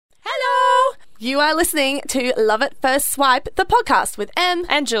You are listening to Love at First Swipe, the podcast with Em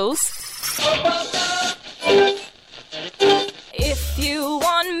and Jules. If you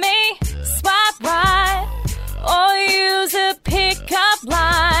want me, swipe right or use a pickup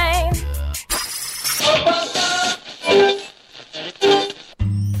line.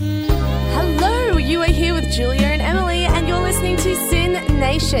 Hello, you are here with Julia and Emily, and you're listening to Sin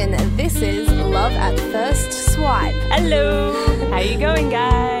Nation. This is Love at First Swipe. Hello. How you going,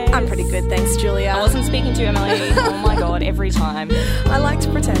 guys? I'm pretty good, thanks, Julia. I wasn't speaking to you, Emily. Oh my God, every time. I like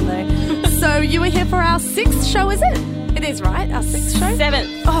to pretend, though. So you are here for our 6th show, is it? It is, right? Our 6th show?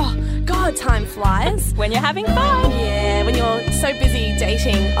 7th. Oh, God, time flies. When you're having fun. Yeah, when you're so busy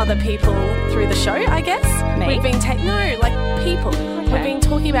dating other people through the show, I guess. Me? We've been people. Okay. We've been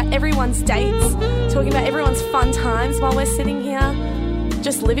talking about everyone's dates, talking about everyone's fun times while we're sitting here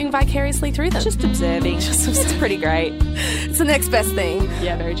just living vicariously through them. Just observing. It's pretty great. It's the next best thing.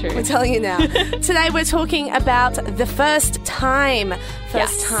 Yeah, very true. We're telling you now. Today we're talking about the first time.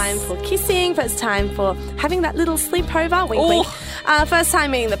 First Yes. time for kissing, first time for having that little sleepover, wink wink. First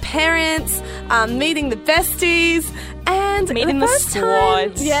time meeting the parents, meeting the besties, and Meeting the first squad.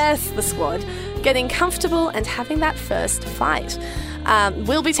 time, yes, the squad. Getting comfortable and having that first fight.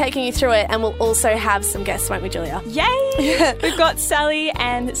 We'll be taking you through it, and we'll also have some guests, won't we, Julia? Yay! We've got Sally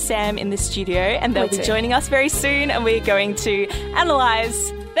and Sam in the studio, and they'll We be do. joining us very soon, and we're going to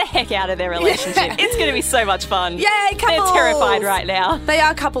analyse the heck out of their relationship. Yeah. It's going to be so much fun. Yay, couples! They're terrified right now. They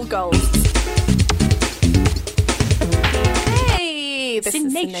are couple goals. Hey, this Sin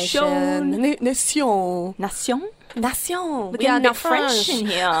is the Nation. Nation. Nation? Nation. We are not French in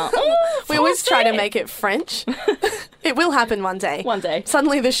here. We always try to make it French. It will happen one day. One day.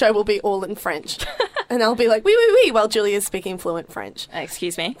 Suddenly the show will be all in French. And I'll be like, oui, oui, oui, while Julia's speaking fluent French.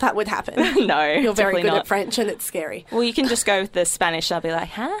 Excuse me? That would happen. No, You're very definitely good not. at French, and it's scary. Well, you can just go with the Spanish. I'll be like,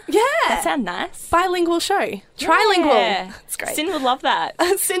 huh? Yeah. That sounds nice. Bilingual show. Trilingual. Yeah. It's great. Sin would love that.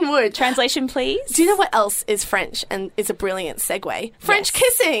 Sin would. Translation, please. Do you know what else is French and is a brilliant segue? French Yes.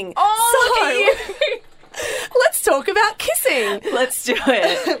 kissing. Oh, So, look at you. let's talk about kissing, Let's do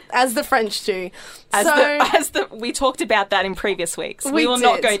it. as the French do. We talked about that in previous weeks. We We will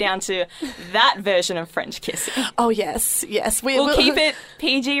not did. go down to that version of French kissing. Oh, yes. We'll keep it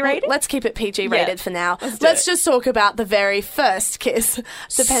PG rated. Let's keep it PG rated for now. do Let's it. just talk about the very first kiss.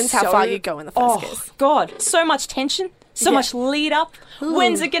 Depends how far you go in the first kiss. God, so much tension, so Yeah. much lead up.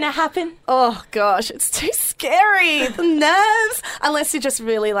 When's it going to happen? Oh, gosh, it's too scary. The nerves. Unless you're just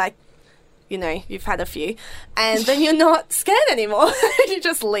really like, you've had a few, and then you're not scared anymore. You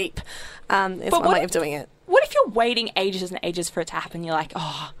just leap. It's one way of doing it. What if you're waiting ages and ages for it to happen? You're like,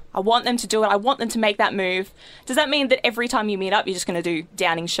 oh, I want them to do it. I want them to make that move. Does that mean that every time you meet up, you're just going to do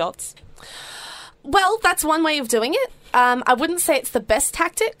downing shots? Well, that's one way of doing it. I wouldn't say it's the best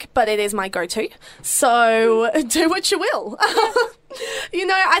tactic, but it is my go-to. So do what you will.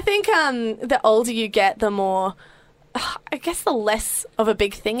 I think the older you get, the more, I guess, the less of a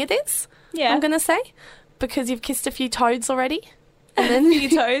big thing it is. Yeah. I'm going to say, because you've kissed a few toads already. And then You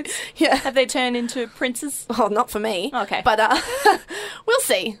toads? Yeah. Have they turned into princes? Oh, not for me. Okay. But we'll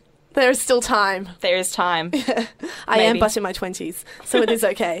see. There is still time. There is time. I am Maybe. but in my 20s, so it is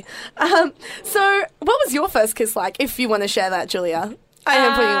okay. So what was your first kiss like, if you want to share that, Julia? I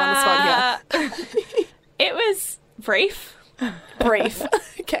am putting you on the spot here. It was brief. Brief.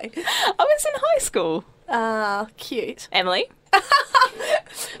 Okay. I was in high school. Cute. Emily?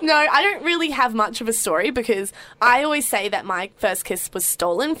 No, I don't really have much of a story because I always say that my first kiss was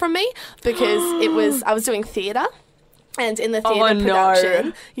stolen from me because I was doing theatre. And in the theatre Oh, no.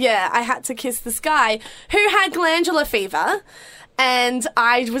 production, I had to kiss this guy who had glandular fever. And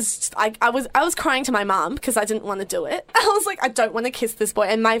I was crying to my mum because I didn't want to do it. I was like, I don't want to kiss this boy.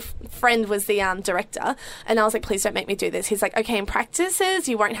 And my friend was the director. And I was like, please don't make me do this. He's like, okay, in practices,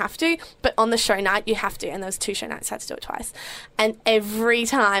 you won't have to. But on the show night, you have to. And there was 2 show nights. I had to do it twice. And every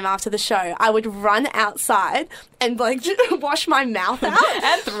time after the show, I would run outside and like wash my mouth out.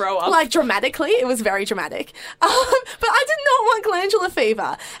 And throw up. Like dramatically. It was very dramatic. But I did not want glandular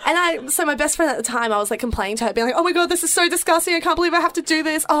fever. And so my best friend at the time, I was like complaining to her, being like, oh my God, this is so disgusting. I can't believe I have to do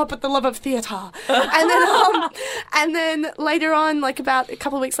this. Oh, but the love of theatre. And then later on, like about a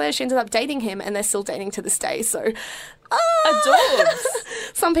couple of weeks later, she ended up dating him and they're still dating to this day. So Adorbs.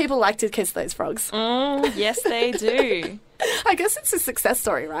 some people like to kiss those frogs. Yes, they do. I guess it's a success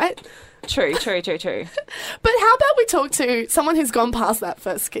story, right? True. But how about we talk to someone who's gone past that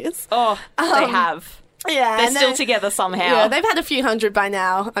first kiss? Oh, they have. Yeah. They're and still then- together somehow. Yeah, they've had a few hundred by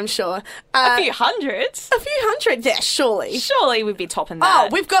now, I'm sure. A few hundreds? A few hundred, yeah, surely. Surely we'd be topping Oh,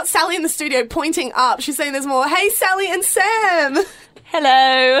 that. we've got Sally in the studio pointing up. She's saying there's more. Hey, Sally and Sam.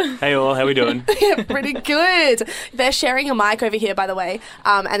 Hello. Hey all, how we doing? Yeah, pretty good. They're sharing a mic over here, by the way,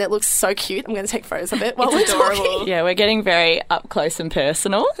 and it looks so cute. I'm going to take photos of it while we're talking. Yeah, we're getting very up close and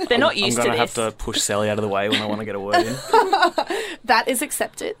personal. They're not used I'm to going to this. have to push Sally out of the way when I want to get a word in. That is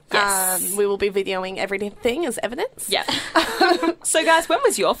accepted. Yes. We will be videoing everything as evidence. Yeah. So, guys, when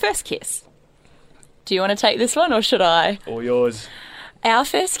was your first kiss? Do you want to take this one or should I? All yours. Our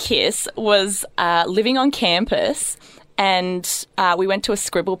first kiss was living on campus, and we went to a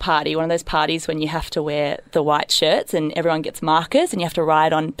scribble party, one of those parties when you have to wear the white shirts and everyone gets markers and you have to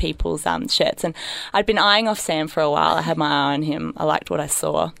write on people's shirts. And I'd been eyeing off Sam for a while. I had my eye on him. I liked what I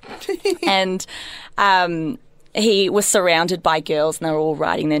saw. And he was surrounded by girls and they were all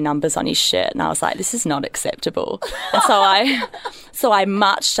writing their numbers on his shirt, and I was like, this is not acceptable. And so I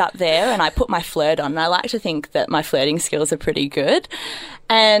marched up there and I put my flirt on, and I like to think that my flirting skills are pretty good.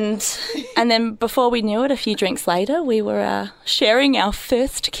 And then before we knew it, a few drinks later, we were sharing our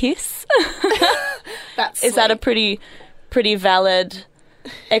first kiss. That's Is that a sweet. pretty valid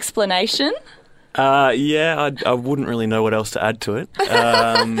explanation? Yeah, I wouldn't really know what else to add to it.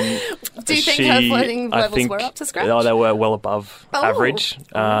 Do you think her flirting levels were up to scratch? Oh, they were well above Oh. average.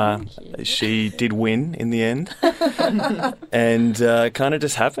 She did win in the end. And kind of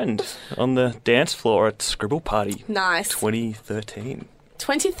just happened on the dance floor at Scribble Party Nice. 2013.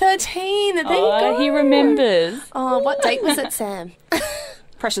 2013. There you Oh, go. he remembers. Oh, what date was it, Sam?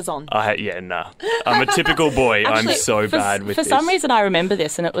 Pressure's on. Nah. I'm a typical boy. I'm Actually, so bad with For this. some reason, I remember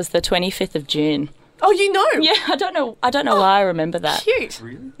this, and it was the 25th of June. Oh, you know. Yeah, I don't know why I remember that. Cute.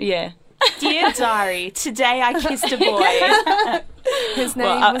 Yeah. Dear diary, today I kissed a boy. His name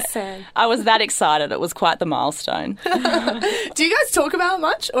Well, was Sam. I was that excited. It was quite the milestone. Do you guys talk about it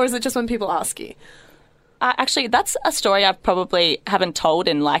much, or is it just when people ask you? Actually, that's a story I probably haven't told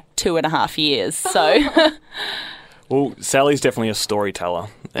in like 2.5 years. So, Well, Sally's definitely a storyteller.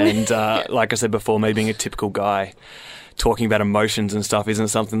 And like I said before, me being a typical guy, talking about emotions and stuff isn't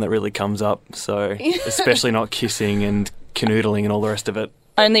something that really comes up. So, especially not kissing and canoodling and all the rest of it.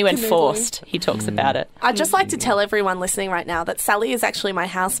 only when Canoodling. forced, he talks about it. I'd just like to tell everyone listening right now that Sally is actually my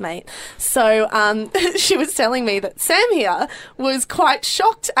housemate. So she was telling me that Sam here was quite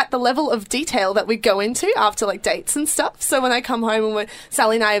shocked at the level of detail that we go into after like dates and stuff. So when I come home and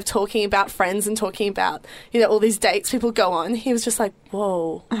Sally and I are talking about friends and talking about, all these dates people go on, he was just like,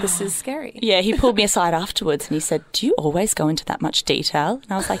 whoa, this is scary. Yeah, he pulled me aside afterwards and he said, "Do you always go into that much detail?"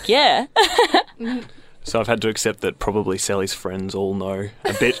 And I was like, "Yeah." So I've had to accept that probably Sally's friends all know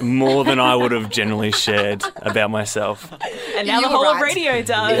a bit more than I would have generally shared about myself. And now You the were whole of right. radio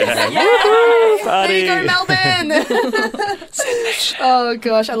does. Yeah. Party. There you go, Melbourne. Oh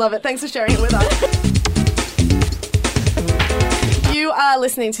gosh, I love it. Thanks for sharing it with us. You are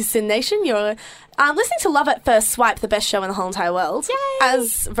listening to Sin Nation. You're listening to Love at First Swipe, the best show in the whole entire world,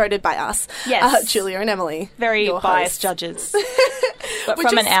 as voted by us, Yes. Julia and Emily. Very your biased hosts. judges. But Which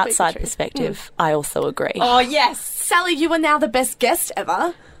from is an outside speaking truth. perspective, I also agree. Oh, yes. Sally, you are now the best guest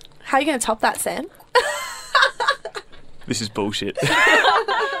ever. How are you going to top that, Sam? This is bullshit.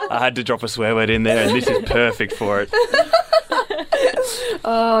 I had to drop a swear word in there and this is perfect for it.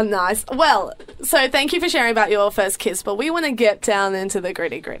 Oh, nice. Well, so thank you for sharing about your first kiss, but we want to get down into the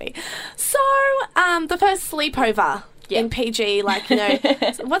gritty. So, the first sleepover in PG,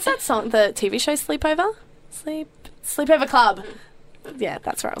 what's that song, the TV show Sleepover? Sleepover Club. Yeah,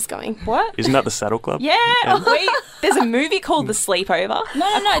 that's where I was going. What? Isn't that the Saddle Club? Yeah. Wait, there's a movie called The Sleepover.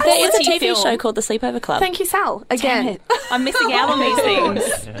 No, there is a Quality TV film. show called The Sleepover Club. Thank you, Sal. Again. I'm missing out on these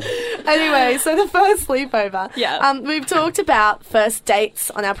things. Anyway, so the first sleepover. Yeah. We've talked about first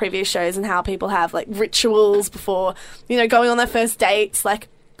dates on our previous shows and how people have like rituals before, going on their first dates, like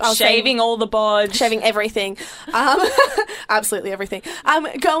I was saying, Shaving all the bodge. shaving everything, absolutely everything.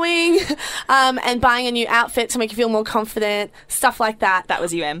 Going and buying a new outfit to make you feel more confident, stuff like that. That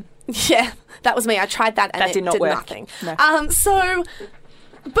was you, Em. Yeah, that was me. I tried that and That it did not work. nothing. No. So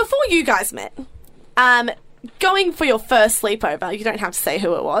before you guys met, going for your first sleepover, you don't have to say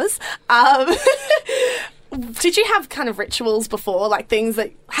who it was. Did you have kind of rituals before, like things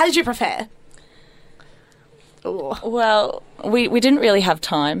that? How did you prepare? Ooh. Well, we didn't really have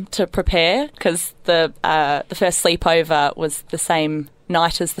time to prepare because the first sleepover was the same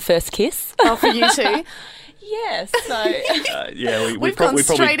night as the first kiss. Oh, for you too. Yes, so Yeah, We've gone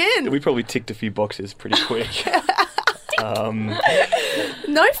straight in. We probably ticked a few boxes pretty quick.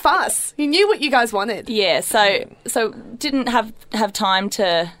 No fuss. You knew what you guys wanted. yeah, so didn't have time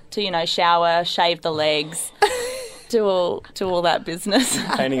to shower, shave the legs, do all that business.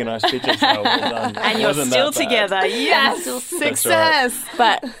 Painting a nice picture, so well done. And you're Wasn't still that bad. together. Yes. Success.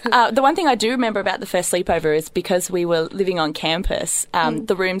 But the one thing I do remember about the first sleepover is because we were living on campus,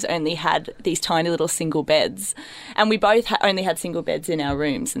 the rooms only had these tiny little single beds, and we both only had single beds in our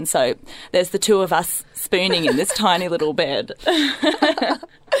rooms, and so there's the two of us spooning in this tiny little bed.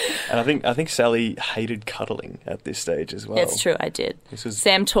 And I think Sally hated cuddling at this stage as well. It's true, I did. This was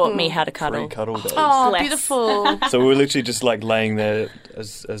Sam taught me how to cuddle. pre-cuddle days. Oh, Bless. beautiful. So we were literally just like laying there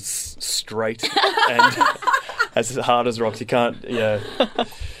as straight and as hard as rocks. You can't, yeah.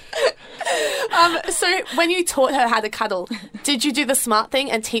 So when you taught her how to cuddle, did you do the smart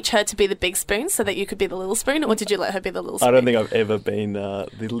thing and teach her to be the big spoon so that you could be the little spoon, or did you let her be the little spoon? I don't think I've ever been the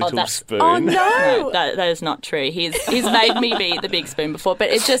little that's- spoon. Oh, no. No, that is not true. He's made me be the big spoon before, but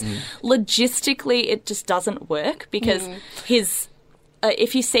it just logistically it just doesn't work because his.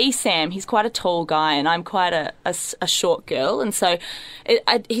 If you see Sam, he's quite a tall guy, and I'm quite a short girl, and so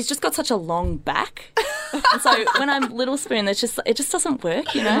he's just got such a long back. And so when I'm little spoon, it just doesn't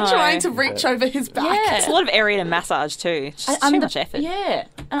work, you know. Trying to reach over his back. Yeah. It's a lot of area to massage too. It's just I'm too the- much effort. Yeah,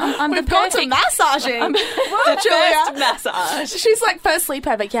 I'm We've the got to perfect. massaging. Well, First Julia. massage. She's like, first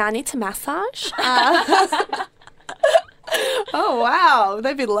sleepover. Yeah, I need to massage. Oh, wow.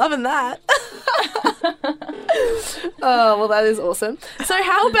 They'd be loving that. Oh, well, that is awesome. So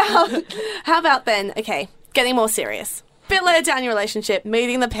how about then, okay, getting more serious. Bit later down your relationship,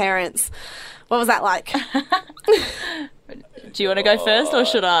 meeting the parents. What was that like? Do you want to go first, or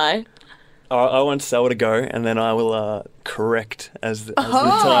should I? I want Sal to go, and then I will correct as the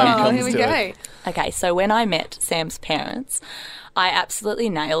time comes here we to go. it. Okay, so when I met Sam's parents, I absolutely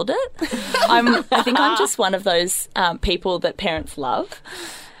nailed it. I think I'm just one of those people that parents love.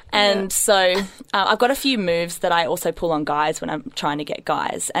 And so I've got a few moves that I also pull on guys when I'm trying to get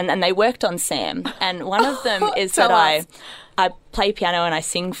guys. And they worked on Sam. And one of them is Tell that us. I play piano and I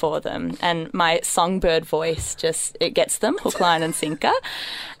sing for them. And my songbird voice it gets them, hook, line and sinker.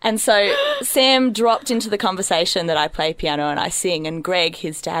 And so Sam dropped into the conversation that I play piano and I sing. And Greg,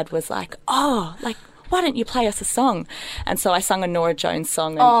 his dad, was like, why don't you play us a song? And so I sung a Nora Jones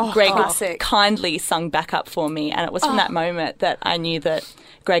song, and Greg classic. kindly sung back up for me. And it was from that moment that I knew that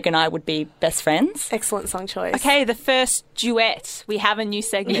Greg and I would be best friends. Excellent song choice. Okay, the first duet. We have a new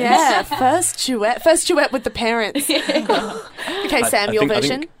segment. Yeah, first duet with the parents. Okay, Sam, your I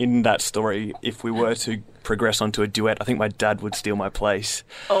version? think in that story, if we were to progress onto a duet, I think my dad would steal my place.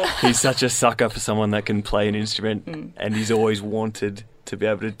 He's such a sucker for someone that can play an instrument, and he's always wanted to be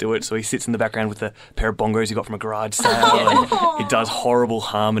able to do it. So he sits in the background with a pair of bongos he got from a garage sale, and he does horrible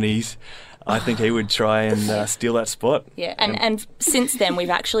harmonies. I think he would try and steal that spot. Yeah, and since then we've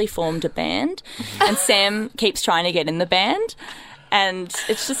actually formed a band, and Sam keeps trying to get in the band, and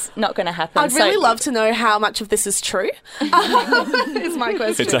it's just not going to happen. I'd really love to know how much of this is true. Is my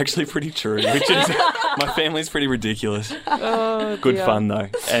question. It's actually pretty true. Which is, my family's pretty ridiculous. Good fun though.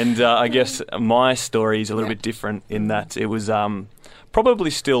 And I guess my story is a little bit different in that it was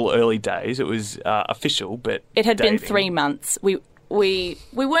probably still early days. It was official, but It had been dating. 3 months. We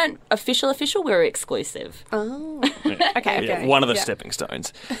weren't official. We were exclusive. Okay. Yeah, one of the stepping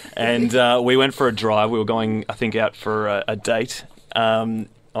stones. And we went for a drive. We were going, I think, out for a date on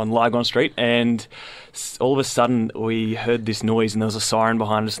Lygon Street, and all of a sudden we heard this noise, and there was a siren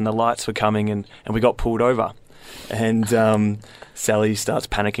behind us, and the lights were coming, and we got pulled over. And Sally starts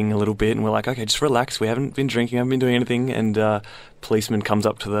panicking a little bit, and we're like, okay, just relax. We haven't been drinking, haven't been doing anything. And policeman comes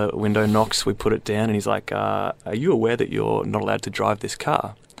up to the window, knocks, we put it down, and he's like, are you aware that you're not allowed to drive this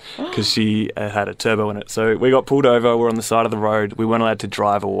car? Because she had a turbo in it. So we got pulled over, we're on the side of the road, we weren't allowed to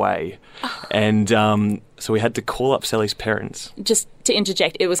drive away. And so we had to call up Sally's parents. Just to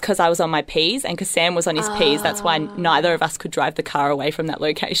interject, it was because I was on my P's and because Sam was on his P's. That's why neither of us could drive the car away from that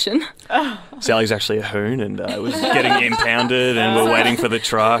location. Sally's actually a hoon, and it was getting impounded, and we're waiting for the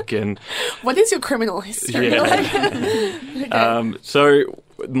truck. And What is your criminal history? yeah. So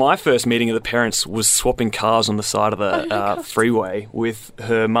my first meeting of the parents was swapping cars on the side of the freeway with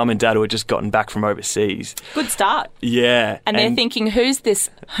her mum and dad, who had just gotten back from overseas. Good start. Yeah. And they're thinking, who's this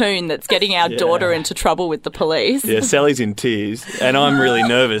hoon that's getting our daughter into trouble with the police? Yeah, Sally's in tears, and I'm really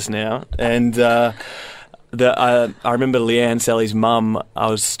nervous now. And I remember Leanne, Sally's mum, I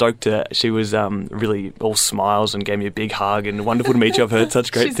was stoked she was really all smiles and gave me a big hug, and wonderful to meet you. I've heard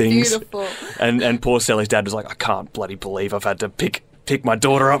such great She's things. beautiful. And poor Sally's dad was like, I can't bloody believe I've had to pick my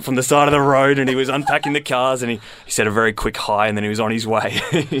daughter up from the side of the road, and he was unpacking the cars, and he said a very quick hi, and then he was on his way.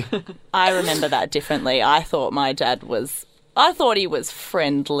 I remember that differently. I thought my dad was I thought he was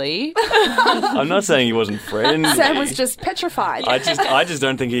friendly. I'm not saying he wasn't friendly. Sam was just petrified. I just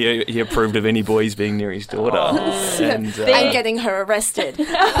don't think he approved of any boys being near his daughter. And, and getting her arrested.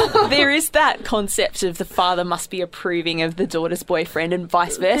 There is that concept of the father must be approving of the daughter's boyfriend and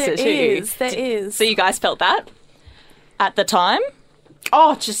vice versa too. There is. So you guys felt that? At the time?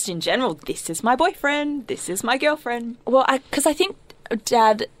 Oh, just in general, this is my boyfriend, this is my girlfriend. Well, because I think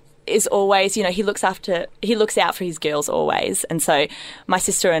Dad is always, you know, he looks out for his girls always. And so my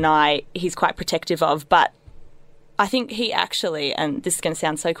sister and I, he's quite protective of. But I think he actually, and this is going to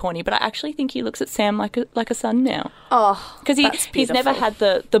sound so corny, but I actually think he looks at Sam like a son now. Oh, because he's never had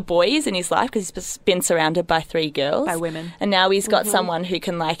the boys in his life because he's been surrounded by 3 girls. By women. And now he's got someone who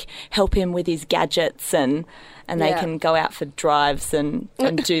can, like, help him with his gadgets and they can go out for drives and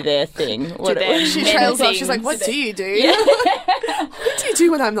do their thing. She trails off. She's like, what do you do? Yeah. What do you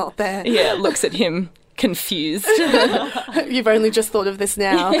do when I'm not there? Yeah, looks at him confused. You've only just thought of this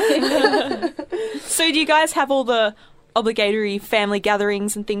now. So do you guys have all the obligatory family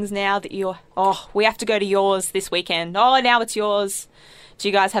gatherings and things now that we have to go to yours this weekend. Oh, now it's yours. Do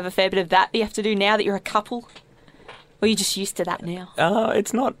you guys have a fair bit of that you have to do now that you're a couple? Or are you just used to that now?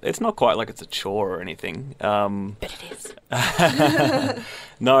 It's not quite like it's a chore or anything. But it is.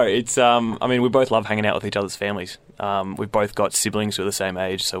 No, it's. I mean, we both love hanging out with each other's families. We've both got siblings who are the same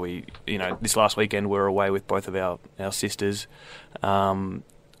age, so this last weekend we were away with both of our sisters.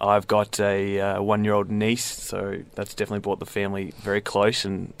 I've got a 1-year-old niece, so that's definitely brought the family very close.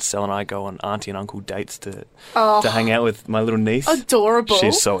 And Sel and I go on auntie and uncle dates to hang out with my little niece. Adorable.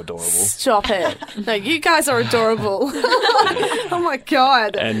 She's so adorable. Stop it. No, you guys are adorable. Oh my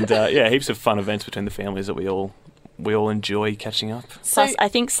God. And heaps of fun events between the families that we all enjoy catching up. Plus, I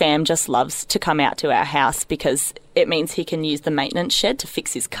think Sam just loves to come out to our house because it means he can use the maintenance shed to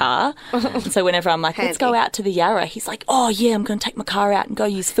fix his car. And so whenever I'm like, let's go out to the Yarra, he's like, oh, yeah, I'm going to take my car out and go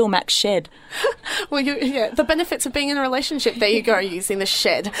use Phil Mac's shed. Well, the benefits of being in a relationship, there you go, using the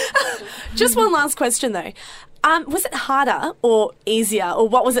shed. Just one last question, though. Was it harder or easier, or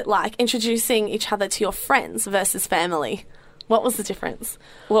what was it like introducing each other to your friends versus family? What was the difference?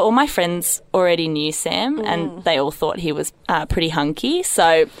 Well, all my friends already knew Sam and they all thought he was pretty hunky.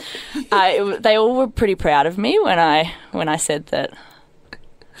 So they all were pretty proud of me when I said that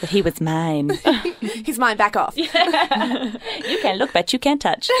he was mine. He's mine, back off. You can look, but you can't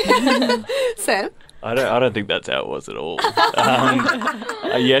touch. Sam? I don't think that's how it was at all.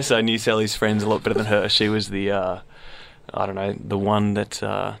 Yes, I knew Sally's friends a lot better than her. She was the... the one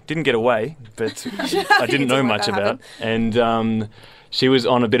that didn't get away, but I didn't know much about. And she was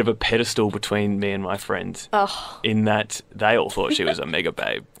on a bit of a pedestal between me and my friends in that they all thought she was a mega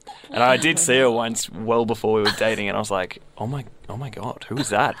babe. And I did see her once well before we were dating, and I was like, oh my God, who is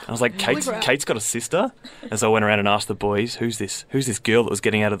that? And I was like, Kate's got a sister? And so I went around and asked the boys, who's this girl that was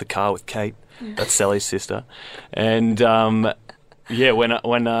getting out of the car with Kate? That's Sally's sister. And when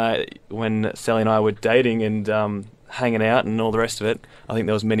Sally and I were dating and hanging out and all the rest of it, I think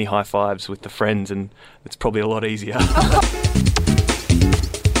there was many high fives with the friends, and it's probably a lot easier.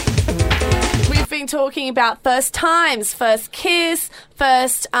 We've been talking about first times, first kiss,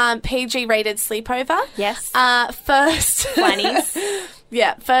 first PG-rated sleepover. Yes. First... Plannies.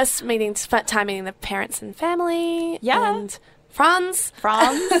 Yeah, first time meeting the parents and family. Yeah. And France.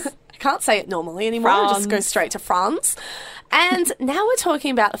 I can't say it normally anymore. I'll just go straight to France. And now we're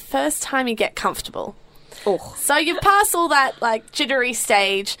talking about the first time you get comfortable. Oh. So you've passed all that, like, jittery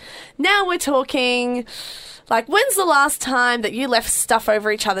stage. Now we're talking, like, when's the last time that you left stuff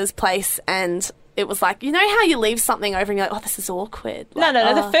over each other's place and it was like, you know how you leave something over and you're like, oh, this is awkward? Like,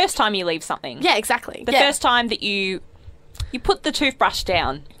 No, the first time you leave something. Yeah, exactly. The first time that you put the toothbrush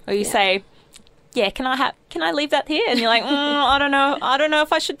down, or you say, yeah, can I leave that here? And you're like, I don't know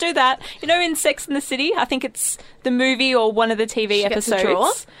if I should do that. You know, in Sex and the City, I think it's the movie or one of the TV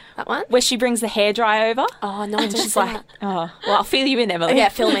episodes. That one? Where she brings the hairdryer over. Oh, no, and she's like, oh, well, I'll fill you in, Emily. Yeah,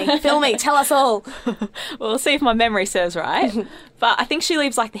 fill me, tell us all. Well, we'll see if my memory serves right. But I think she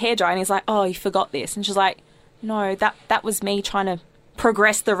leaves, like, the hairdryer, and he's like, oh, you forgot this. And she's like, no, that was me trying to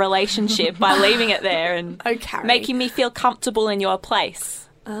progress the relationship by leaving it there and making me feel comfortable in your place.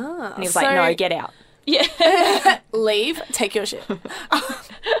 Oh, and he was like, no, get out. Yeah. Leave, take your shit.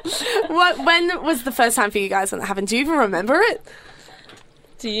 When was the first time for you guys when that happened? Do you even remember it?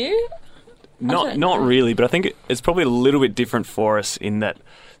 Do you? Not really, but I think it's probably a little bit different for us in that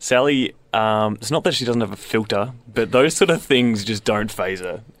Sally, it's not that she doesn't have a filter, but those sort of things just don't faze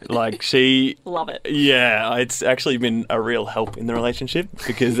her. Like, she... Love it. Yeah, it's actually been a real help in the relationship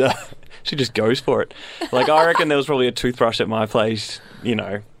because she just goes for it. Like, I reckon there was probably a toothbrush at my place,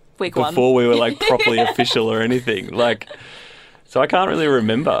 Week one. before we were like properly official or anything. Like, so I can't really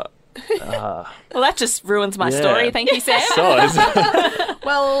remember. Well, that just ruins my Yeah. story. Thank you, Sam. So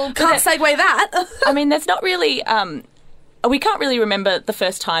Well, can't segue that. I mean, there's not really. We can't really remember the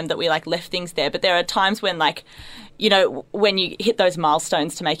first time that we like left things there, but there are times when, like, you know, when you hit those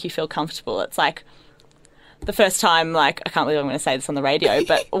milestones to make you feel comfortable. It's like the first time, like, I can't believe I'm going to say this on the radio,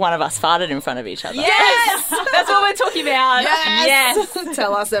 but one of us farted in front of each other. Yes! That's what we're talking about. Yes.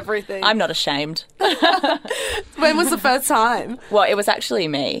 Tell us everything. I'm not ashamed. When was the first time? Well, it was actually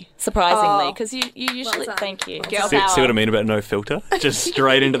me, surprisingly, Oh. because you usually. done. Thank you. Girl see, power. see what I mean about no filter? Just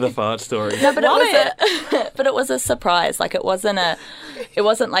straight into the fart story. No, but Love it was a surprise. Like it wasn't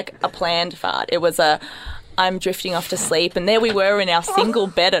like a planned fart. It was I'm drifting off to sleep, and there we were in our single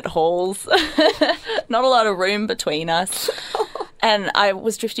bed at Halls. Not a lot of room between us. And I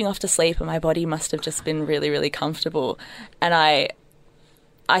was drifting off to sleep, and my body must have just been really, really comfortable. And I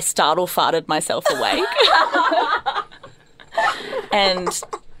startle farted myself awake.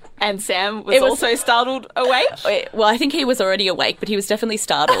 And Sam was It was- also startled awake. Well, I think he was already awake, but he was definitely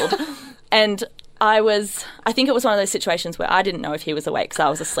startled. And I think it was one of those situations where I didn't know if he was awake because I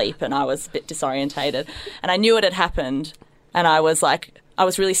was asleep and I was a bit disorientated. And I knew it had happened, and I was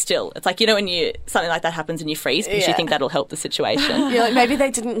really still. It's like, you know, when something like that happens and you freeze because you Yeah. think that'll help the situation. You're like, maybe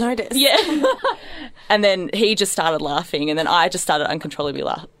they didn't notice. Yeah. And then he just started laughing, and then I just started uncontrollably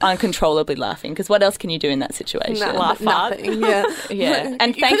laughing, because what else can you do in that situation? No, Laugh hard. nothing. Yeah. Yeah.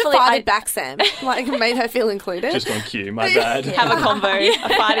 And you thankfully could have farted I back, Sam. Like, made her feel included. Just on cue, my bad. Have a convo, a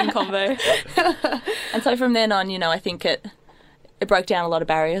fighting convo. And so from then on, you know, I think it broke down a lot of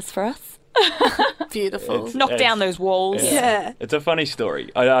barriers for us. Beautiful. Knock down those walls. Yeah. It's a funny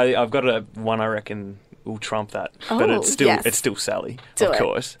story. I've got one I reckon will trump that, but Oh, it's still Sally, Do of it.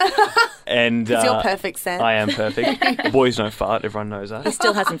 course. And You're perfect, Sam. I am perfect. Boys don't fart. Everyone knows He that.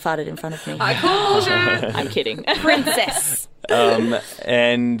 still hasn't farted in front of me. I'm kidding. Princess.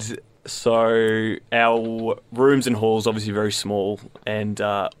 And so our rooms and halls obviously very small, and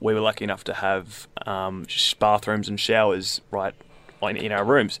we were lucky enough to have bathrooms and showers right in our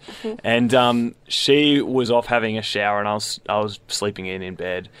rooms. And she was off having a shower, and I was sleeping in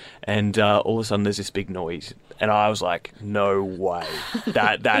bed, and all of a sudden there's this big noise, and I was like, no way,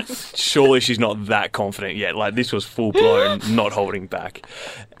 that surely she's not that confident yet. Like, this was full blown, not holding back.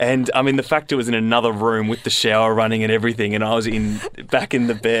 And I mean, the fact it was in another room with the shower running and everything, and I was back in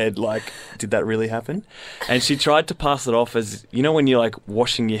the bed, like, did that really happen? And she tried to pass it off as, you know, when you're like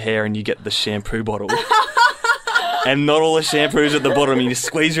washing your hair and you get the shampoo bottle. And not all the shampoo's at the bottom, and you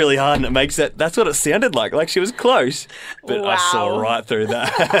squeeze really hard and it makes that. That's what it sounded like. Like, she was close. But I saw Wow. right through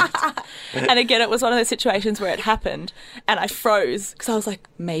that. And again, it was one of those situations where it happened and I froze because I was like,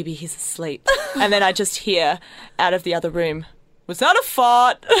 maybe he's asleep. And then I just hear out of the other room, was that a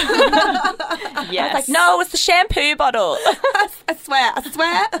fart? Yes. I was like, no, it's the shampoo bottle. I swear.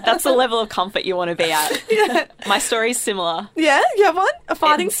 That's the level of comfort you want to be at. My story's similar. Yeah, you have one? A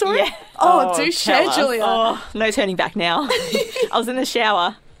farting story? Yeah. Oh, do share, tell us. Julia. Oh, no turning back now. I was in the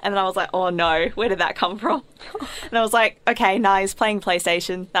shower, and then I was like, oh no, where did that come from? And I was like, okay, nice, playing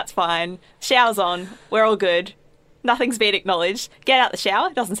PlayStation, that's fine. Shower's on, we're all good. Nothing's been acknowledged. Get out the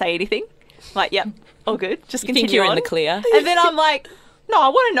shower, doesn't say anything. I'm like, yep, all good. Just You continue think you're on. in the clear. And then I'm like, no, I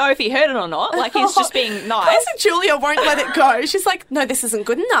want to know if he heard it or not. Like, he's just being nice. Classic Julia won't let it go. She's like, no, this isn't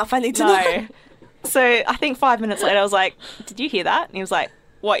good enough. I need to know. No. So I think 5 minutes later, I was like, did you hear that? And he was like,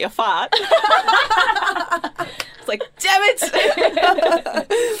 what, your fart? It's like, damn it.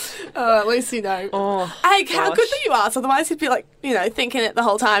 Oh, at least you know. Oh, Hey, how gosh. good that you asked. Otherwise, you'd be like, you know, thinking it the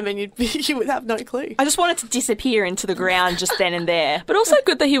whole time, and you would have no clue. I just wanted to disappear into the ground just then and there. But also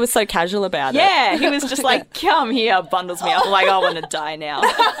good that he was so casual about it. Yeah, he was just like, come here, bundles me up. I'm like, I want to die now.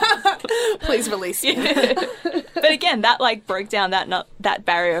 Please release me. But again, that like broke down that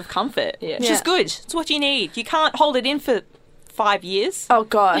barrier of comfort, Yeah. which is good. It's what you need. You can't hold it in for 5 years. Oh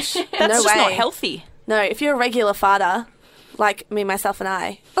gosh, That's no just way. not healthy. No, if you're a regular farter, like me, myself, and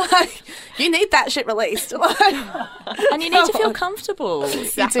I, like, you need that shit released. Like, And you need to feel comfortable.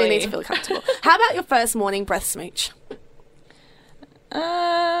 you do need to feel comfortable. How about your first morning breath smooch?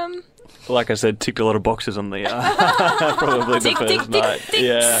 Like I said, ticked a lot of boxes on the probably the Tick, first tick, tick, night. tick.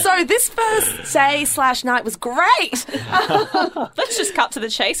 Yeah. So this first day / night was great. Let's just cut to the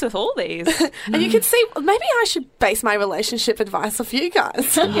chase with all these. And you can see, maybe I should base my relationship advice off you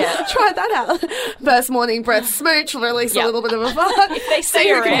guys. Yeah. Try that out. First morning breath smooch, release Yeah. a little bit of a fart. If they See stay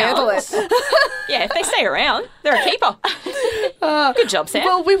who can handle around, it. yeah, if they stay around, they're a keeper. Good job, Sam.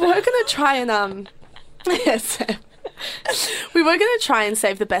 Well, we were going to try and, yes, We were going to try and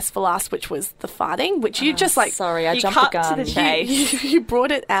save the best for last, which was the farting, which you just like. Sorry, I You jumped the cut to gun. the chase. You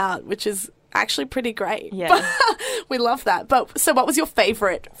brought it out, which is actually pretty great. Yeah. We love that. But so, what was your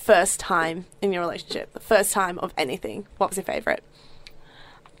favorite first time in your relationship? The first time of anything. What was your favorite?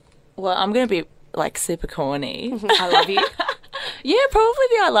 Well, I'm going to be like super corny. I love you. Yeah, probably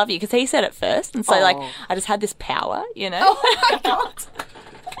the I love you because he said it first. And so, like, Oh. I just had this power, you know? Oh my god!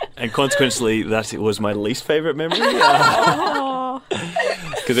 And consequently, that was my least favourite memory.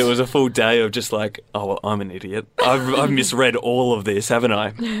 Because it was a full day of just like, oh, well, I'm an idiot. I've misread all of this, haven't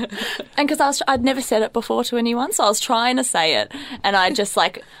I? And because I'd never said it before to anyone, so I was trying to say it. And I just,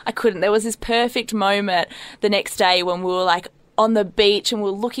 like, I couldn't. There was this perfect moment the next day when we were, like, on the beach and we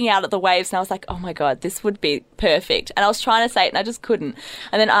were looking out at the waves and I was like, oh my God, this would be perfect. And I was trying to say it and I just couldn't.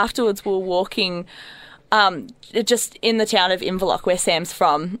 And then afterwards we were walking just in the town of Inverloch where Sam's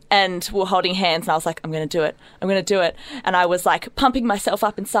from and we're holding hands and I was like, I'm going to do it. I'm going to do it. And I was like pumping myself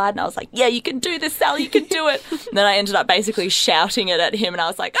up inside and I was like, yeah, you can do this, Sally, you can do it. And then I ended up basically shouting it at him and I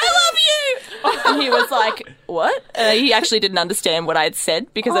was like, I love you. And he was like, what? He actually didn't understand what I had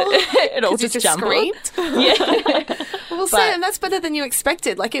said because it all You just just jumbled. screamed. Yeah. Well, Sam, that's better than you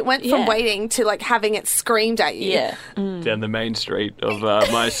expected. Like, it went from Yeah. waiting to like having it screamed at you. Yeah. Down the main street of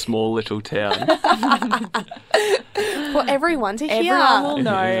my small little town. For everyone to hear. Everyone will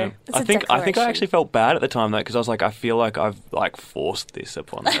know. Yeah. It's I a think I declaration. actually felt bad at the time though because I was like, I feel like I've like forced this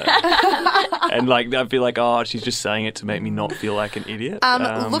upon her, and like I'd be like, oh, she's just saying it to make me not feel like an idiot.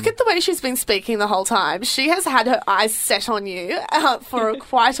 Look at the way she's been speaking the whole time. She has had her eyes set on you for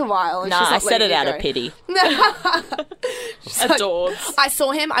quite a while. And Nah, she's I not said letting it out you of go. pity. Adored. I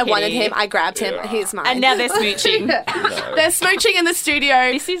saw him. I wanted Pity. him. I grabbed him. He's mine. And now they're smooching. They're smooching in the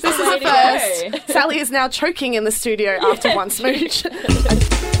studio. This is this the is way a to first. Sally is now choking in the studio after one smooch.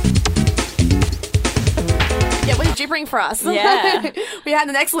 Yeah, what did you bring for us? Yeah. We had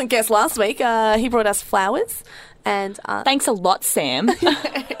an excellent guest last week. He brought us flowers. And Thanks a lot, Sam.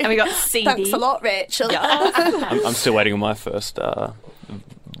 And we got CD. thanks a lot, Rachel. I'm still waiting on my first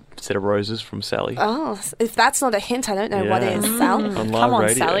set of roses from Sally Oh, if that's not a hint, I don't know what Yeah. is, Sal. on live Come on,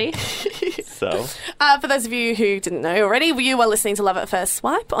 radio. Sally. So For those of you who didn't know already, you are listening to Love at First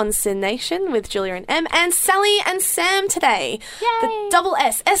Swipe on Sin Nation with Julia and Em and Sally and Sam today. The double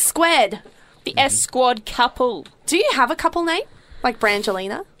S, S squared. The S Squad couple. Do you have a couple name? Like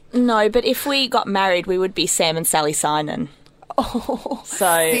Brangelina? No, but if we got married, we would be Sam and Sally Synan. Oh, So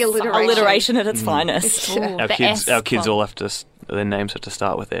the alliteration. alliteration at its finest. Ooh, our the kids S all Squad. have to their names have to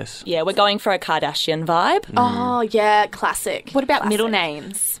start with S. Yeah, we're going for a Kardashian vibe. Oh, yeah, classic. What about Classic. middle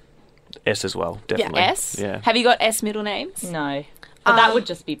names? S as well, definitely. S? Yeah. Have you got S middle names? No. But that would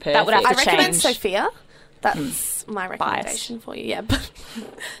just be perfect. that would have I to recommend change. Sophia. That's my recommendation for you. Yeah, but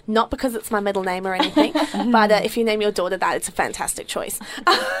not because it's my middle name or anything, but if you name your daughter that, it's a fantastic choice.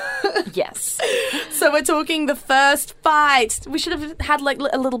 Yes. So we're talking the first fight. We should have had like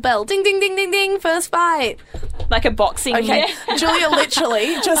a little bell. Ding, ding, ding, ding, ding. First fight. Like a boxing. Okay. Julia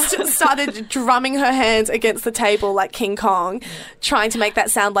literally just started drumming her hands against the table like King Kong, trying to make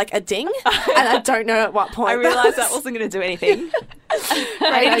that sound like a ding. And I don't know at what point. I realised that wasn't going to do anything.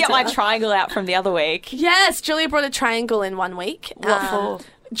 I need to get my idea. triangle out from the other week. Yes, Julia brought a triangle in one week. What for?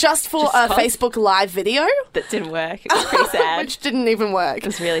 Just for Just a 'cause? Facebook Live video, That didn't work. It was pretty sad. which didn't even work. It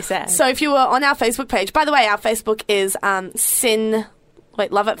was really sad. So if you were on our Facebook page, by the way, our Facebook is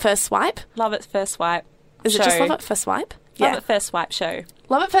Love at First Swipe. Love at First Swipe. Is show. it just Love at First Swipe? Love at First Swipe show.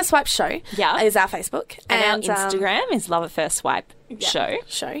 Love at First Swipe show. Yeah. is our Facebook And our Instagram is Love at First Swipe show.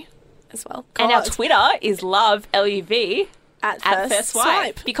 show as well. And our God. Twitter is Love LUV at at First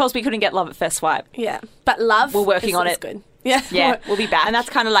Swipe. Because we couldn't get Love at First Swipe. Yeah, but love. We're working on is it. Good. Yeah, Yeah, we'll be back. And that's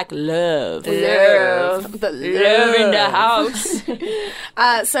kind of like love. love the Love in the house.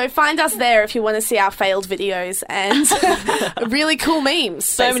 So find us there if you want to see our failed videos and really cool memes.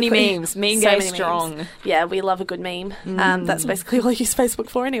 So many basically. memes. Mean So gay many memes. strong. Yeah, we love a good meme. That's basically all I use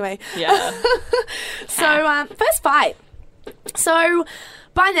Facebook for anyway. Yeah. So first fight. So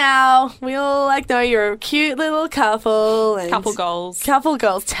by now we all know you're a cute little couple. And Couple goals. Couple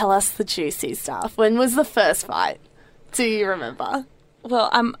goals. Tell us the juicy stuff. When was the first fight? Do you remember? Well,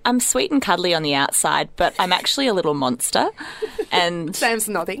 I'm sweet and cuddly on the outside, but I'm actually a little monster. And Sam's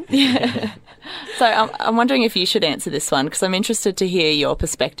nodding. so I'm wondering if you should answer this one because I'm interested to hear your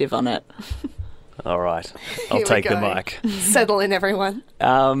perspective on it. All right, I'll Here we take the go. mic. Settle in, everyone.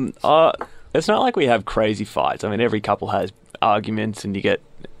 It's not like we have crazy fights. I mean, every couple has arguments, and you get,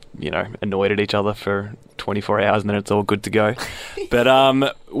 annoyed at each other for 24 hours, and then it's all good to go.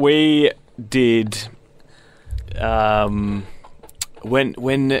 But we did.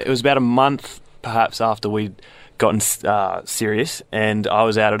 When it was about a month, perhaps after we gotten serious, and I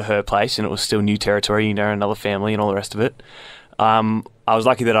was out at her place, and it was still new territory, another family and all the rest of it. I was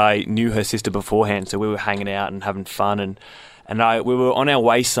lucky that I knew her sister beforehand, so we were hanging out and having fun, and we were on our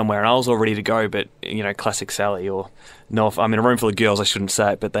way somewhere, and I was all ready to go, but, classic Sally, or no, if I'm in a room full of girls, I shouldn't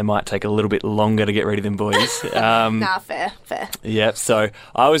say it, but they might take a little bit longer to get ready than boys. Nah, fair. Yeah, so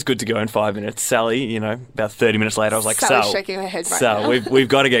I was good to go in 5 minutes. Sally, about 30 minutes later, I was like, Sally's Sal, shaking her head right now. we've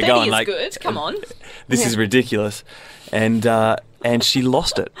got to get going. Is Like, good. Come on. this is ridiculous. And she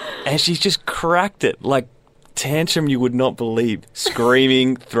lost it. And she just cracked it. Like, tantrum you would not believe.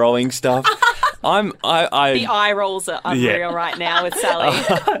 Screaming, throwing stuff. The eye rolls are unreal right now with Sally.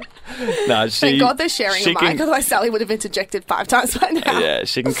 No, Thank God they're sharing a mic, otherwise Sally would have interjected 5 times by now. Yeah,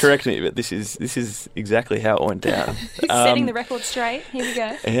 she can correct me, but this is exactly how it went down. Setting the record straight. Here we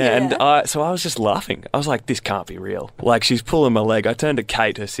go. Yeah, and so I was just laughing. I was like, this can't be real. Like, she's pulling my leg. I turned to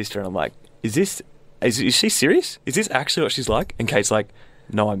Kate, her sister, and I'm like, is she serious? Is this actually what she's like? And Kate's like,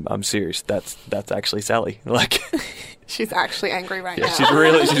 no, I'm serious. That's actually Sally. Like, she's actually angry right yeah, now. she's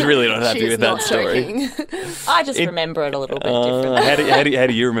really not happy with that story. I just remember it a little bit differently. How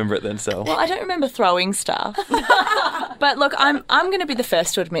do you remember it then, Sal? Well, I don't remember throwing stuff. But look, I'm going to be the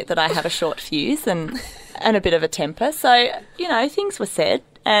first to admit that I have a short fuse and a bit of a temper. So, things were said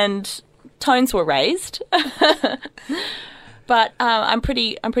and tones were raised. But I'm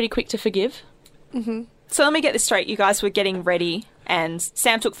pretty quick to forgive. Mm-hmm. So let me get this straight. You guys were getting ready, and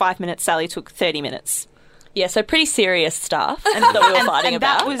Sam took 5 minutes, Sally took 30 minutes. Yeah, so pretty serious stuff that we were fighting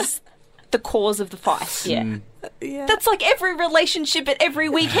about. That was the cause of the fight. Yeah. Yeah. That's like every relationship at every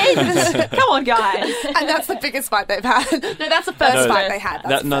weekend. Come on, guys. And that's the biggest fight they've had. No, that's the first fight they had.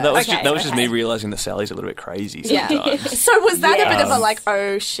 That was just me realising that Sally's a little bit crazy sometimes. So was that a bit of a like,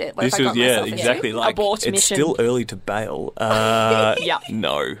 oh shit, what This have I was got myself exactly into? like Abort it's mission. still early to bail. Yeah.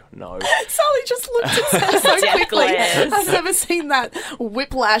 No. Sally just looked at Sam so quickly. Yes. I've never seen that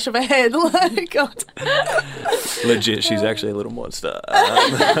whiplash of a head. Like, God. Legit, she's actually a little monster.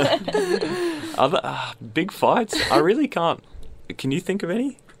 Other big fights, I really can't. Can you think of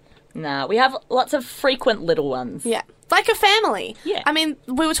any? Nah, we have lots of frequent little ones. Yeah. Like a family. Yeah. I mean,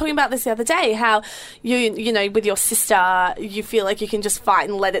 we were talking about this the other day, how you know, with your sister, you feel like you can just fight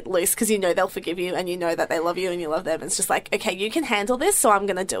and let it loose because they'll forgive you and you know that they love you and you love them. It's just like, okay, you can handle this, so I'm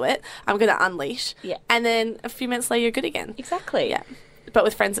going to do it. I'm going to unleash. Yeah. And then a few minutes later, you're good again. Exactly. Yeah. But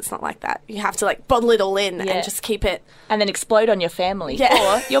with friends, it's not like that. You have to, like, bottle it all in Yeah. and just keep it. And then explode on your family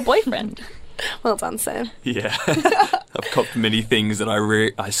Yeah. or your boyfriend. Well done, Sam. Yeah, I've copped many things that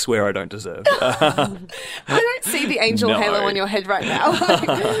I swear I don't deserve. I don't see the angel No. halo on your head right now.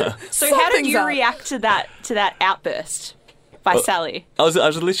 So how did you up. react to that outburst by Sally? I was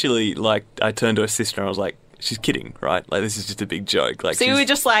literally like, I turned to her sister and I was like, she's kidding, right? Like, this is just a big joke. Like, So you were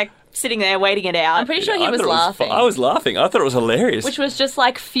just like sitting there waiting it out. I'm pretty sure he I was thought it laughing. I was laughing. I thought it was hilarious. Which was just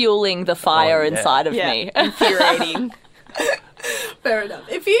like fueling the fire Oh, yeah. inside of Yeah. me. Infuriating. Fair enough.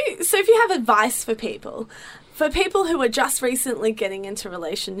 If you have advice for people who are just recently getting into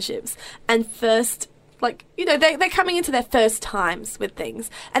relationships and first, like, they're coming into their first times with things,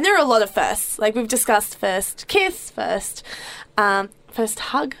 and there are a lot of firsts. Like, we've discussed first kiss, first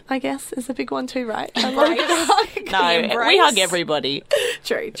hug, I guess, is a big one too, right? I love a good hug. No, Embrace. we hug everybody.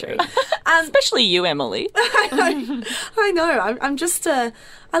 True. Especially you, Emily. I know. I'm just I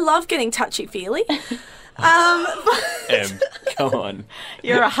love getting touchy-feely. Em, come on.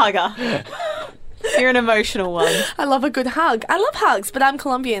 You're a hugger. You're an emotional one. I love a good hug. I love hugs, but I'm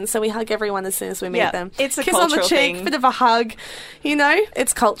Colombian, so we hug everyone as soon as we meet Yeah, them. it's a kiss on the cultural cheek, thing. bit of a hug.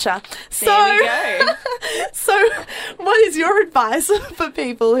 It's culture. There we go. So, what is your advice for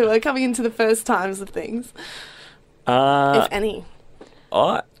people who are coming into the first times of things, if any?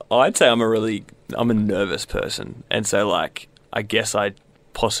 I'd say I'm a nervous person, and so, like, I guess I'd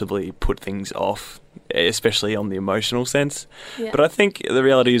possibly put things off, especially on the emotional sense. Yeah. But I think the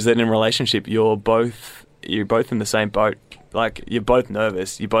reality is that in a relationship, you're both in the same boat. Like, you're both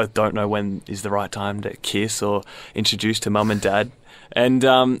nervous. You both don't know when is the right time to kiss or introduce to mum and dad. And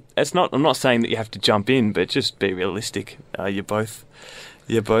I'm not saying that you have to jump in, but just be realistic. You're both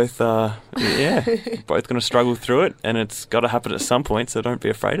both going to struggle through it, and it's got to happen at some point, so don't be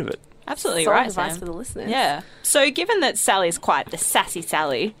afraid of it. Absolutely Solid right, advice Sam. for the listeners. Yeah. So given that Sally's quite the sassy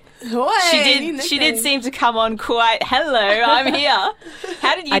Sally, Oi, she did seem to come on quite, hello, I'm here.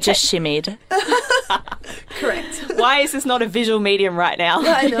 How did you I just shimmied. correct. Why is this not a visual medium right now?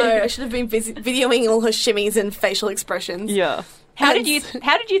 I know. I should have been videoing all her shimmies and facial expressions. Yeah. How did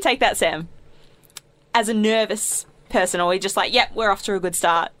you take that, Sam? As a nervous person, or were you just like, yep, we're off to a good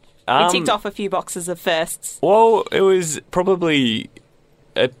start? We ticked off a few boxes of firsts. Well, it was probably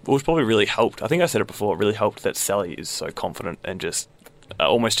it was probably really helped. I think I said it before. It really helped that Sally is so confident and just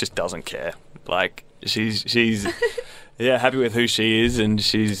almost just doesn't care. Like she's happy with who she is, and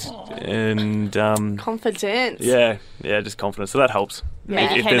Confident. just confident. So that helps.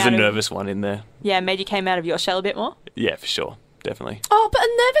 Yeah. If there's a nervous one in there, made you came out of your shell a bit more. yeah, for sure, definitely. Oh, but a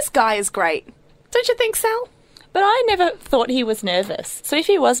nervous guy is great. Don't you think, Sal? But I never thought he was nervous. So if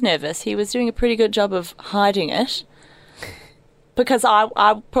he was nervous, he was doing a pretty good job of hiding it. Because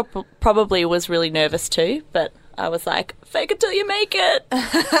I probably was really nervous too, but I was like, fake it till you make it.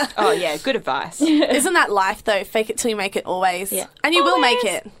 Oh, yeah, good advice. Isn't that life, though? Fake it till you make it always. Yeah. And you will make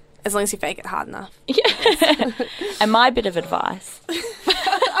Always. it, as long as you fake it hard enough. Yeah. And my bit of advice.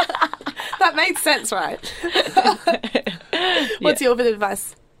 That makes sense, right? What's your bit of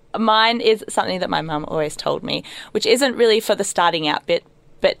advice? Mine is something that my mum always told me, which isn't really for the starting out bit,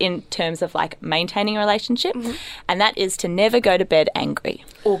 but in terms of like maintaining a relationship, and that is to never go to bed angry.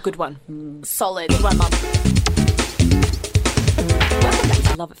 Oh, good one. Solid. Good one, Mum. Welcome back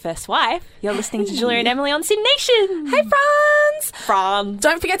to Love at First Wife. You're listening to Julia and Emily on Sin Nation. Hey, friends! France.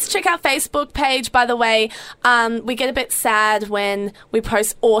 Don't forget to check our Facebook page, by the way. We get a bit sad when we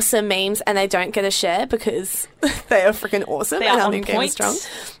post awesome memes and they don't get a share because they are freaking awesome. They and are our on new game is point. strong.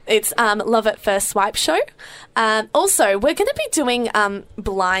 It's Love at First Swipe show. Also, we're going to be doing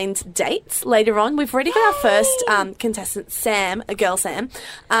blind dates later on. We've already got our first contestant, Sam, a girl Sam,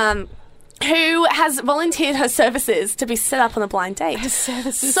 who has volunteered her services to be set up on a blind date.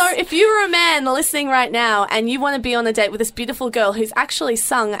 services. So if you are a man listening right now and you want to be on a date with this beautiful girl who's actually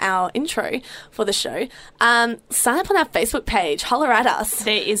sung our intro for the show, sign up on our Facebook page. Holler at us.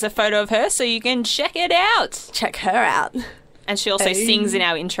 There is a photo of her, so you can check it out. Check her out. And she also sings in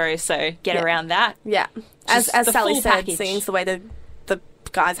our intro, so get Yeah. around that. Yeah. As Just the Sally full said, package. singing's the way to the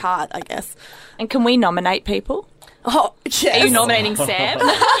guy's heart, I guess. And can we nominate people? Oh, yes. Are you nominating Sam?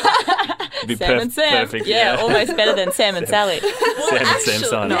 It'd be Sam and Sam. perfect. Yeah, almost better than Sam and Sally. Sam and Sam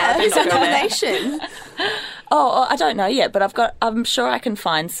sign no. up. Yeah, it's a Not go there. combination. Oh, I don't know yet, but I'm sure I can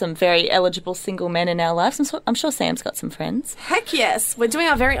find some very eligible single men in our lives. I'm sure Sam's got some friends. Heck yes. We're doing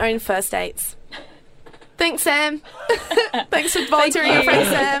our very own first dates. Thanks, Sam. Thanks for volunteering your friend,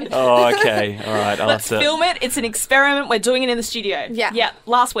 Sam. Oh, okay. All right. I'll Let's have to. film it. It's an experiment. We're doing it in the studio. Yeah. Yeah,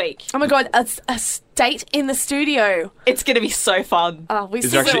 last week. Oh my god, a date in the studio. It's going to be so fun. Oh, we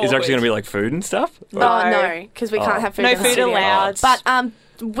Is there actually awkward. going to be like food and stuff? Oh no, because we can't have food. No in the food studio. allowed. But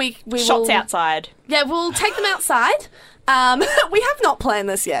we Shots will, outside. Yeah, we'll take them outside. We have not planned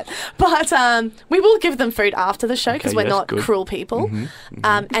this yet, but we will give them food after the show because Okay, we're yes, not good. cruel people.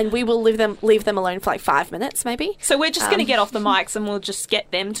 And we will leave them alone for like 5 minutes, maybe. So we're just going to get off the mics and we'll just get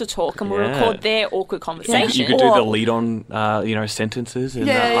them to talk and we'll Yeah. record their awkward You, conversation. you could do the lead on, sentences. And,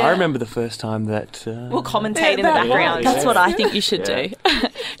 Yeah, yeah. I remember the first time that. We'll commentate in the that background. was- That's what I think you should Yeah. do.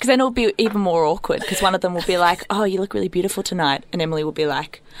 Because then it'll be even more awkward because one of them will be like, oh, you look really beautiful tonight. And Emily will be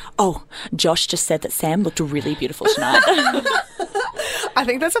like, oh, Josh just said that Sam looked really beautiful tonight. I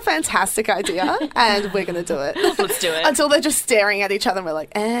think that's a fantastic idea, and we're going to do it. Let's do it. Until they're just staring at each other and we're like,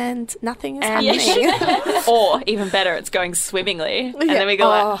 and nothing is happening. Or even better, it's going swimmingly, and Yeah. then we go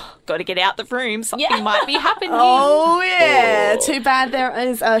like, Oh. got to get out the room. Something might be happening. Oh, yeah. Too bad there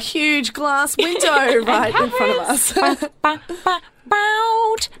is a huge glass window right in front of us.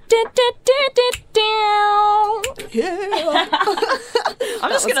 Yeah. I'm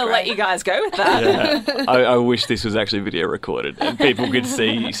just was going to let great. you guys go with that. Yeah. I wish this was actually video recorded and people could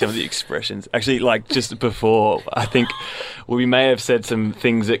see some of the expressions. Actually, like just before, I think we may have said some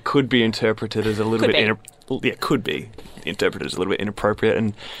things that could be interpreted as a little Could bit. Could be interpreted as a little bit inappropriate,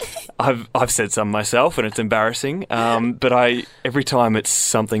 and I've said some myself, and it's embarrassing. But every time it's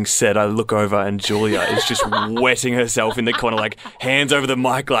something said, I look over and Julia is just wetting herself in the corner, like hands over the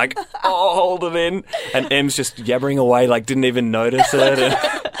mic, like hold them in, and Em's just yabbering away, like didn't even notice it.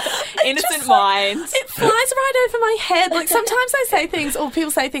 Innocent minds. It flies right over my head. Like, sometimes I say things, or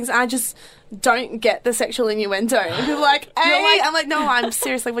people say things, and I just don't get the sexual innuendo. And people are like, hey, I'm like, no, I'm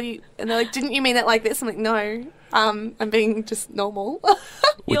seriously, what do you, and they're like, didn't you mean it like this? I'm like, no, I'm being just normal.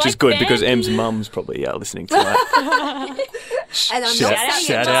 Which You're is like, good because "Baby." Em's mum's probably listening tonight. And I'm shout, not saying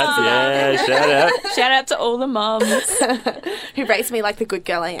shout it, out, Mum. yeah, shout out. Shout out to all the mums. Who raised me like the good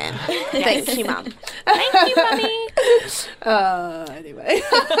girl I am. Thank you, Mum. Thank you, mummy. Anyway.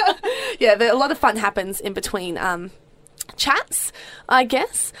 Yeah, a lot of fun happens in between chats, I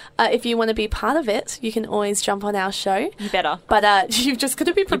guess. If you want to be part of it, you can always jump on our show. You better. But you've just got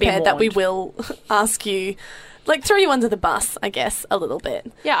to be prepared that we warned. will ask you, like, throw you under the bus, I guess, a little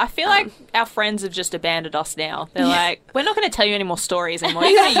bit. Yeah, I feel like our friends have just abandoned us now. They're like, we're not going to tell you any more stories anymore.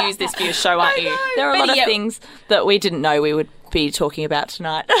 You're going to use this for your show, aren't you? There are a lot Better of yet- things that we didn't know we would be talking about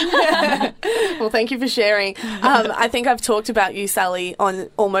tonight. Well, thank you for sharing. I think I've talked about you, Sally, on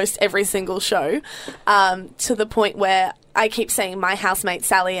almost every single show, to the point where I keep saying my housemate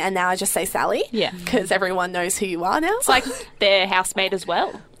Sally, and now I just say Sally. Yeah. Because everyone knows who you are now. It's like their housemate as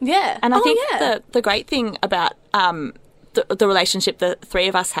well. Yeah. And I think yeah. the great thing about the relationship the three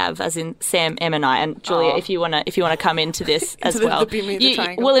of us have, as in Sam, Em, and I, and Julia, if you wanna come into this as the well, Bermuda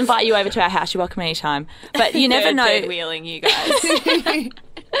Triangle. we'll invite you over to our house. You're welcome anytime. But you never know. Third wheeling you guys.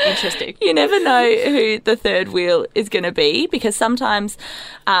 Interesting. You never know who the third wheel is going to be, because sometimes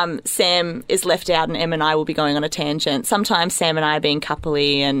Sam is left out and Em and I will be going on a tangent. Sometimes Sam and I are being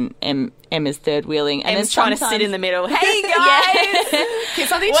coupley and Em is third wheeling. And Em's trying to sit in the middle. Hey guys,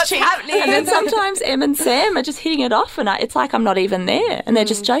 Kiss on each what's cheek. happening? And then sometimes Em and Sam are just hitting it off, and it's like I'm not even there, and they're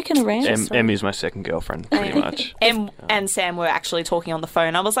just joking around. Em is my second girlfriend, pretty much. Em and Sam were actually talking on the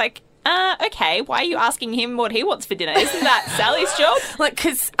phone. I was like, okay, why are you asking him what he wants for dinner? Isn't that Sally's job? Like,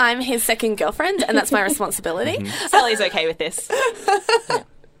 because I'm his second girlfriend, and that's my responsibility. Sally's okay with this.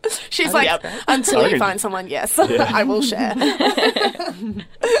 She's like, Yep. until I you reckon- find someone, yes, I will share.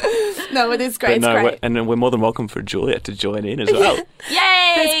 No, it is great. But It's no, great. and we're more than welcome for Juliet to join in as well.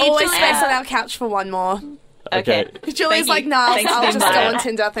 Yay! There's always Julia! space on our couch for one more. Okay. Julia's Thank like, you. nah, Thanks I'll for just being go there. on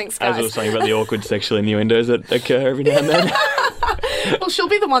Tinder. Thanks, As I guys. was saying about the awkward sexual innuendos that occur every now and then. Well, she'll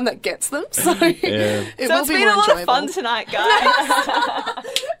be the one that gets them, so Yeah. it So will it's be been more a lot enjoyable. of fun tonight, guys.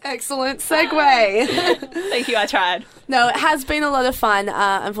 Excellent segue. Thank you, I tried. No, it has been a lot of fun.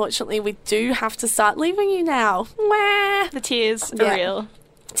 Unfortunately, we do have to start leaving you now. Wah. The tears are Yeah. real.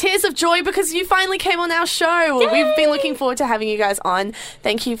 Tears of joy because you finally came on our show. We've been looking forward to having you guys on.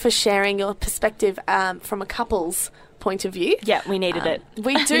 Thank you for sharing your perspective from a couple's point of view. Yeah, we needed it.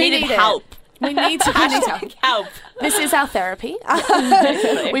 We do Needed need help. It. We need to help. Help. This is our therapy.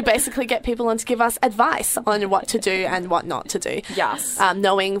 We basically get people on to give us advice on what to do and what not to do. Yes.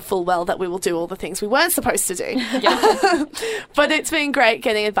 Knowing full well that we will do all the things we weren't supposed to do. Yeah. But it's been great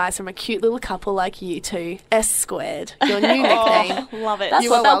getting advice from a cute little couple like you two. S Squared, your new nickname. Love it. That's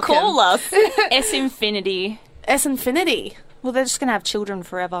You what are they'll welcome. call us. S Infinity. S Infinity. Well, they're just going to have children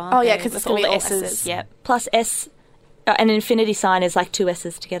forever. Oh, yeah, 'cause it's all gonna be the all S's. S's. Yep. Plus S, an infinity sign is like two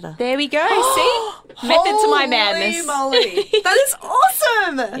S's together. There we go. See? Method to my madness. Holy moly. That is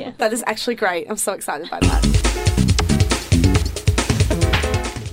awesome. Yeah. That is actually great. I'm so excited by that.